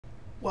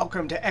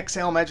Welcome to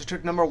Excel Magic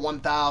Trick number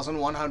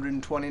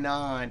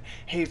 1129.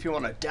 Hey, if you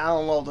want to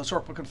download this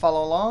workbook and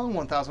follow along,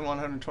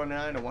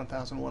 1129 to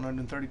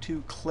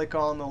 1132, click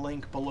on the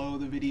link below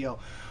the video.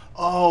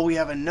 Oh, we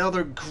have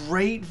another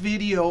great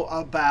video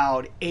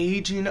about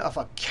aging of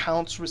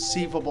accounts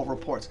receivable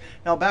reports.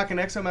 Now, back in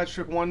Excel Magic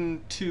Trick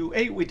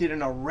 128, we did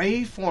an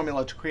array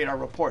formula to create our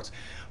reports.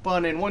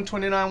 But in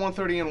 129,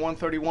 130, and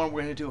 131,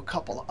 we're going to do a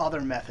couple other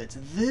methods.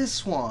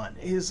 This one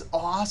is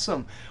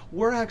awesome.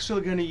 We're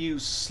actually going to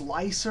use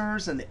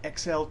slicers and the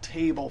Excel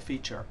table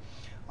feature.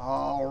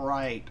 All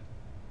right.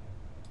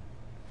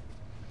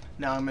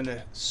 Now I'm going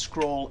to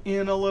scroll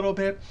in a little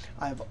bit.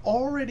 I've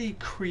already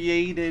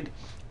created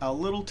a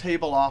little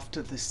table off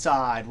to the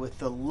side with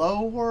the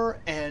lower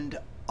and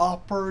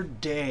upper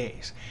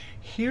days.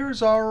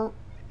 Here's our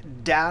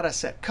data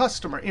set: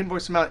 customer,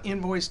 invoice amount,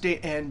 invoice date,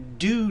 and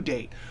due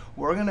date.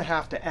 We're going to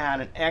have to add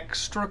an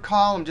extra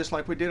column, just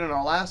like we did in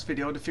our last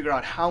video, to figure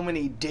out how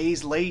many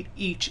days late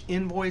each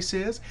invoice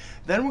is.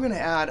 Then we're going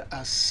to add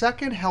a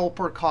second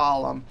helper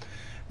column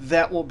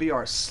that will be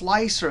our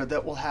slicer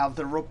that will have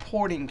the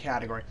reporting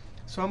category.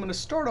 So I'm going to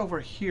start over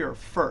here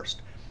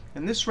first.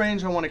 In this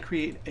range, I want to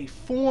create a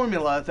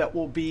formula that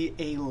will be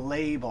a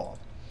label.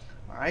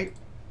 All right.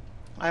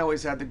 I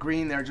always add the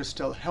green there just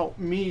to help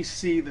me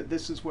see that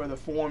this is where the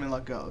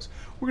formula goes.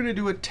 We're going to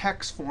do a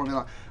text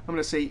formula. I'm going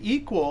to say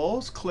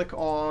equals, click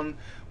on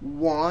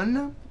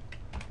 1,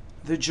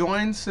 the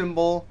join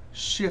symbol,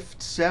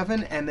 Shift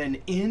 7, and then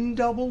in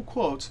double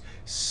quotes,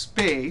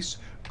 space,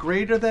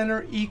 greater than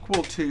or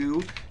equal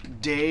to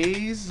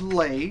days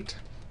late,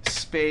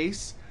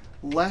 space,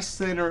 less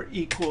than or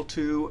equal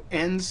to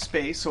end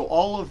space. So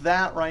all of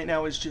that right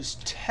now is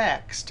just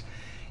text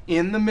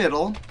in the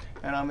middle.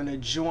 And I'm going to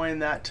join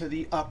that to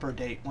the upper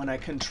date. When I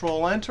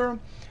Control Enter,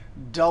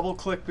 double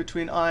click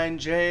between I and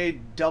J,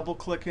 double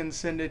click and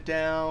send it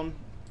down.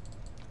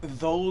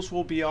 Those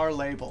will be our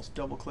labels.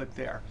 Double click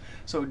there.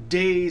 So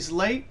days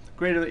late,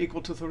 greater than or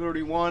equal to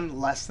 31,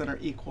 less than or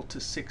equal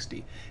to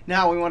 60.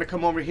 Now we want to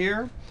come over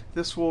here.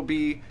 This will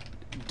be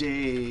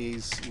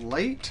days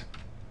late.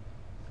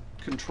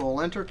 Control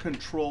Enter,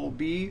 Control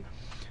B.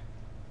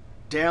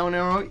 Down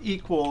arrow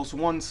equals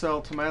 1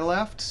 cell to my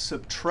left,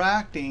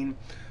 subtracting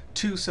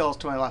 2 cells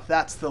to my left.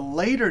 That's the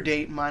later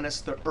date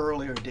minus the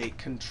earlier date.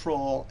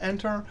 Control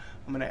Enter.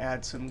 I'm going to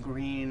add some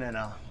green and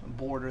a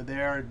border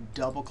there.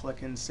 Double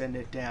click and send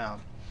it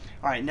down.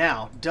 All right,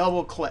 now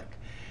double click.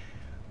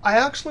 I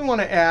actually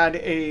want to add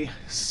a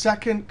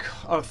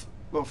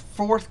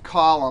fourth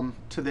column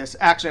to this.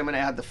 Actually, I'm going to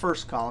add the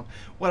first column.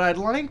 What I'd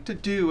like to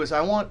do is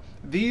I want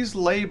these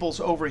labels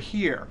over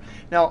here.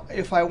 Now,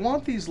 if I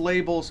want these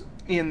labels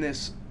in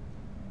this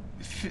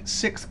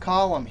sixth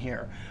column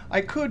here,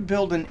 I could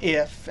build an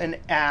if and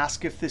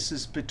ask if this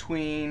is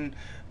between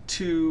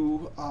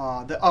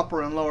the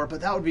upper and lower, but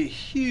that would be a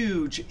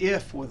huge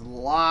if with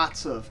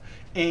lots of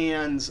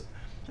ands.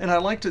 And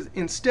I'd like to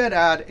instead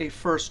add a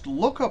first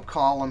lookup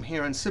column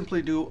here and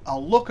simply do a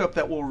lookup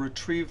that will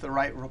retrieve the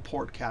right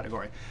report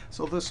category.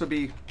 So this will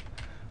be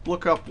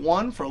lookup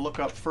 1 for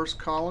lookup first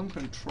column,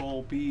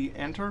 Control B,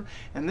 Enter.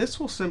 And this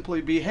will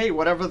simply be, hey,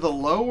 whatever the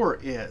lower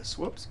is,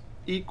 whoops,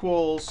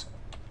 equals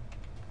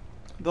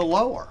the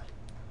lower.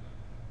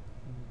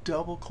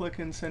 Double click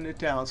and send it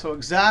down. So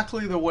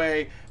exactly the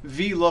way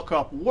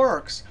VLOOKUP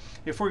works,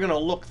 if we're going to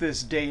look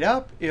this date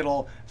up,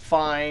 it'll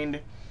find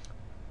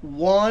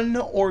 1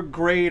 or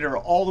greater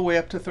all the way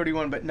up to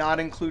 31, but not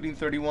including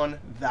 31.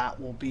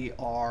 That will be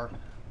our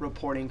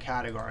reporting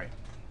category.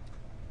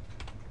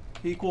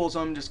 Equals,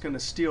 I'm just going to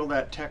steal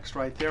that text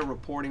right there,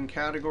 reporting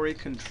category,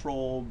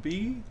 Control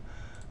B.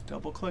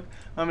 Double click.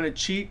 I'm going to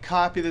cheat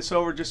copy this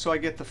over just so I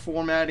get the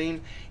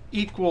formatting.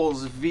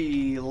 Equals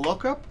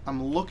VLOOKUP.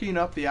 I'm looking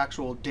up the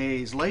actual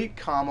days late,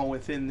 comma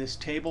within this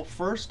table.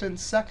 First and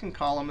second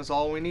column is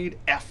all we need.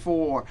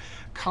 F4,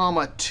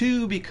 comma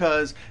 2,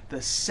 because the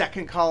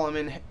second column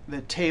in the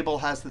table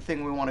has the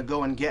thing we want to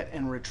go and get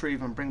and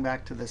retrieve and bring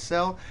back to the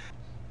cell.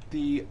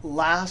 The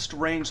last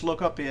range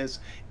lookup is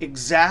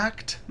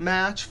exact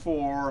match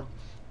for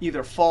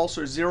either false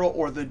or 0,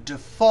 or the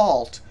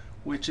default,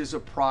 which is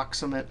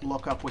approximate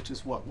lookup, which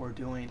is what we're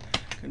doing.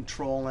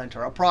 Control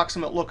Enter.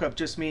 Approximate lookup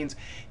just means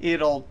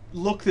it'll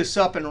look this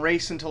up and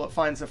race until it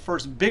finds the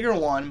first bigger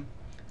one.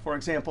 For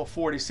example,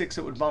 46,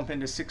 it would bump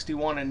into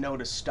 61 and know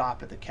to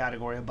stop at the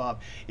category above.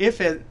 If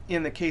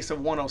in the case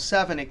of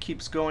 107, it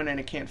keeps going and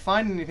it can't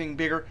find anything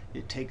bigger,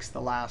 it takes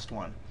the last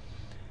one.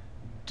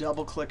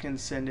 Double click and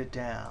send it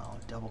down.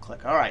 Double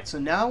click. All right, so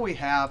now we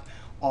have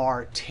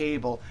our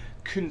table.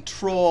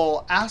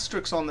 Control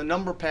asterisk on the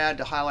number pad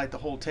to highlight the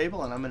whole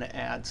table, and I'm going to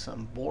add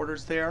some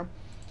borders there.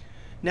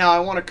 Now I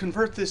want to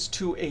convert this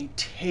to a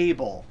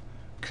table.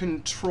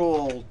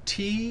 Control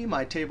T.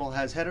 My table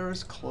has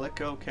headers.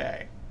 Click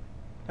OK.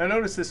 Now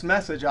notice this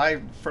message.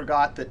 I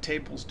forgot that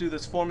tables do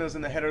this. Formulas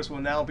in the headers will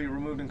now be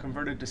removed and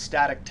converted to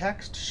static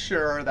text.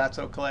 Sure, that's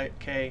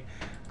OK.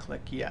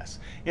 Click Yes.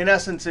 In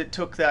essence, it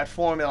took that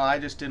formula. I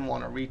just didn't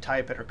want to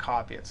retype it or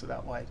copy it. So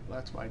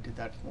that's why I did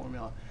that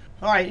formula.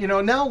 All right,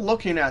 now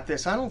looking at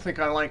this, I don't think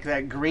I like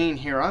that green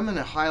here. I'm going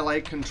to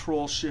highlight,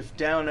 Control Shift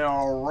down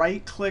arrow,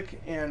 right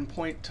click and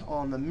point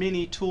on the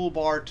mini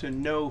toolbar to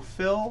no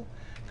fill,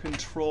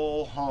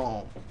 Control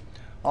Home.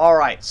 All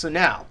right, so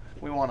now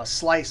we want a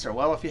slicer.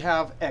 Well, if you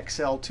have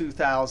Excel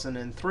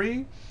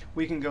 2003,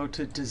 we can go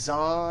to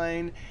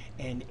Design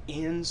and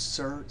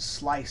Insert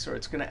Slicer.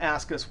 It's going to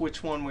ask us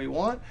which one we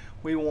want.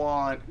 We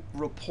want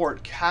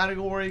Report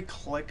Category.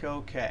 Click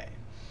OK.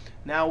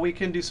 Now we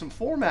can do some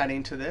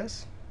formatting to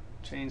this.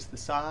 Change the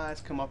size,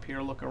 come up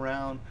here, look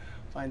around,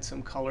 find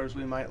some colors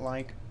we might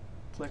like.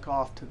 Click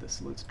off to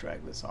this. Let's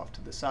drag this off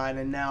to the side.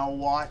 And now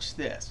watch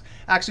this.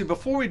 Actually,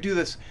 before we do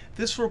this,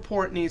 this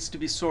report needs to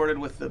be sorted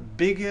with the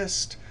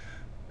biggest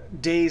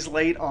days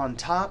late on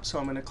top. So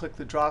I'm going to click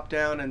the drop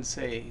down and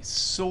say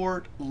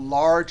Sort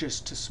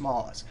Largest to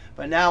Smallest.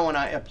 But now when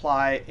I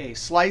apply a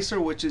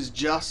slicer, which is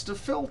just a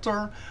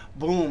filter,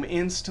 boom,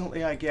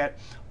 instantly I get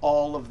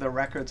all of the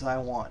records I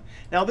want.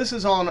 Now this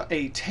is on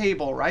a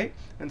table, right?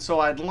 And so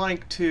I'd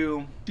like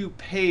to do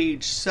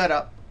page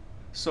setup.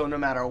 So no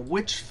matter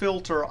which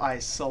filter I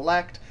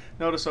select,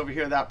 notice over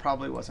here that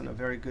probably wasn't a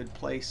very good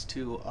place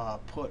to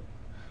put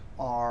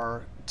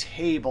our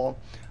table.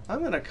 I'm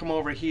going to come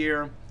over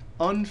here,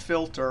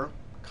 unfilter,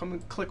 come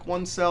and click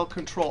one cell,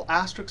 Control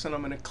Asterisk, and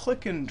I'm going to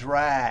click and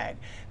drag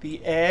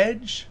the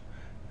edge,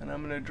 and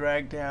I'm going to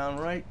drag down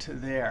right to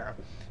there.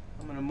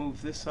 I'm going to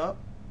move this up.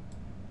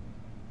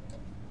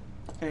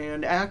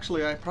 And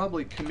actually, I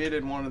probably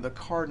committed one of the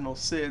cardinal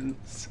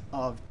sins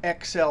of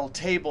Excel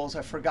tables.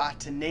 I forgot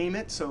to name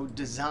it. So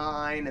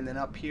Design, and then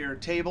up here,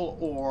 Table,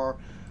 or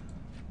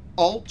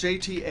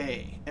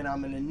Alt-JTA. And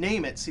I'm going to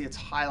name it. See, it's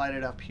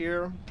highlighted up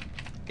here.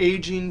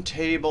 Aging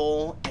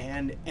Table,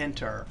 and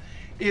Enter.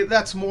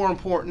 That's more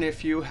important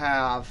if you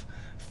have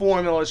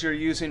formulas you're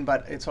using,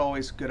 but it's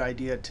always a good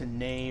idea to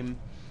name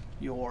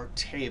your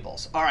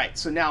tables. All right,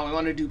 so now we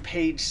want to do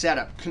page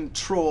setup.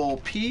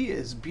 Control P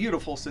is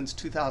beautiful since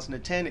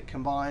 2010. It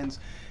combines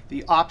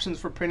the options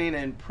for printing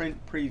and print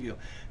preview.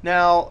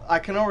 Now, I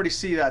can already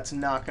see that's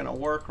not going to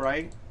work,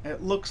 right?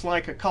 It looks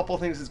like a couple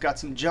things. It's got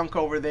some junk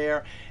over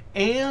there.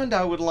 And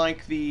I would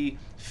like the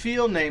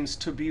field names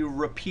to be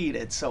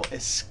repeated. So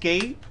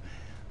Escape,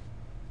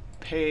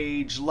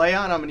 Page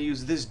Layout. I'm going to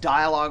use this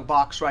dialog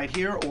box right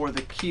here, or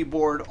the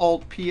keyboard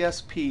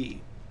Alt-PSP.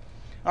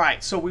 All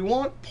right, so we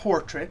want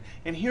portrait.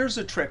 And here's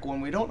a trick.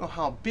 When we don't know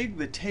how big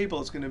the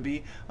table is going to be,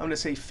 I'm going to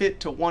say fit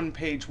to 1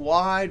 page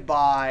wide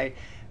by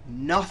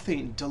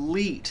nothing,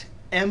 delete,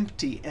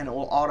 empty, and it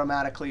will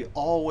automatically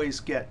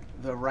always get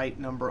the right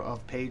number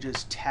of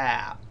pages.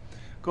 Tab.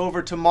 Go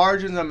over to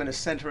margins. I'm going to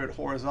center it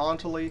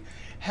horizontally.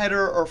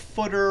 Header or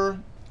footer.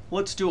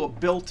 Let's do a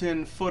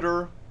built-in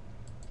footer.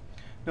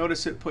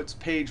 Notice it puts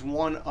page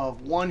 1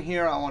 of 1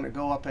 here. I want to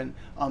go up and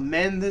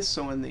amend this.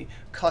 So in the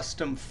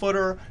custom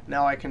footer,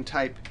 now I can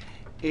type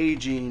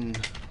Aging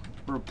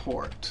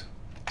Report.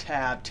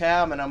 Tab,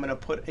 tab, and I'm going to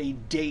put a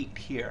date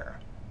here.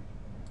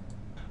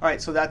 All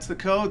right, so that's the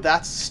code.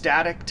 That's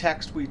static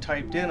text we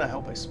typed in. I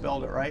hope I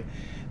spelled it right.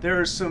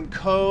 There's some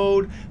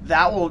code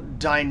that will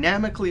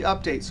dynamically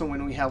update. So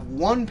when we have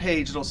 1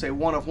 page, it'll say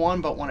 1 of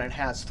 1. But when it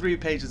has 3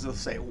 pages, it'll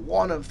say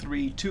 1 of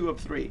 3, 2 of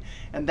 3.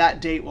 And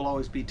that date will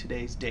always be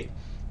today's date.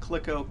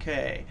 Click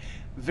OK.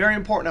 Very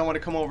important. I want to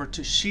come over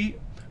to Sheet,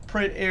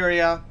 Print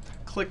Area.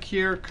 Click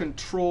here,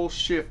 Control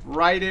Shift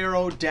right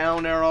arrow,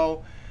 down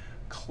arrow.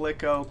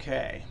 Click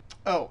OK.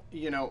 Oh,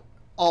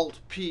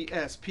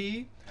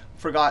 Alt-PSP.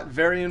 Forgot,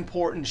 very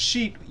important,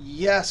 Sheet.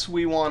 Yes,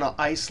 we want to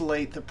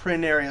isolate the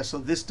print area so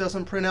this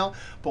doesn't print out.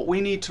 But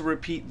we need to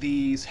repeat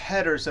these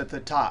headers at the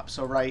top.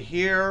 So right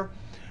here,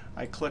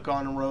 I click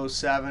on row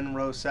 7,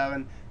 row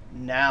 7.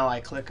 Now I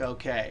click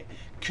OK.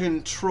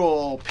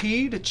 Control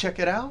P to check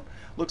it out.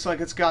 Looks like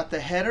it's got the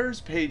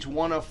headers, page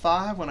 1 of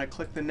 5. When I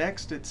click the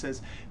next, it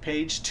says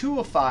page 2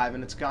 of 5.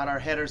 And it's got our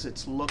headers.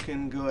 It's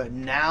looking good.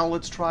 Now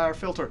let's try our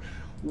filter.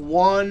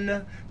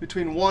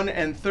 Between 1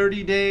 and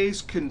 30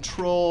 days,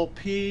 Control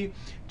P.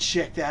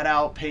 Check that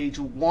out, page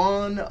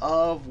 1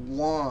 of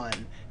 1.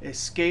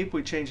 Escape,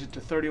 we change it to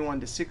 31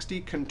 to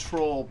 60.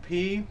 Control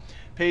P.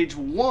 Page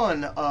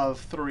 1 of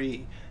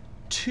 3,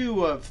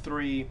 2 of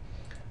 3,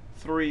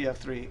 3 of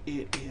 3.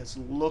 It is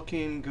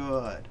looking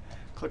good.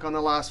 Click on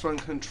the last one,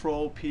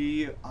 Control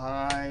P.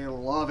 I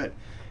love it.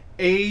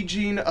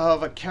 Aging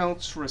of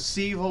Accounts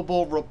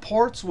Receivable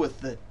Reports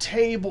with the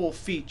table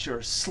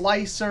feature,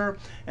 slicer,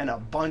 and a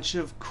bunch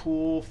of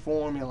cool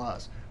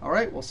formulas. All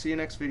right, we'll see you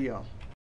next video.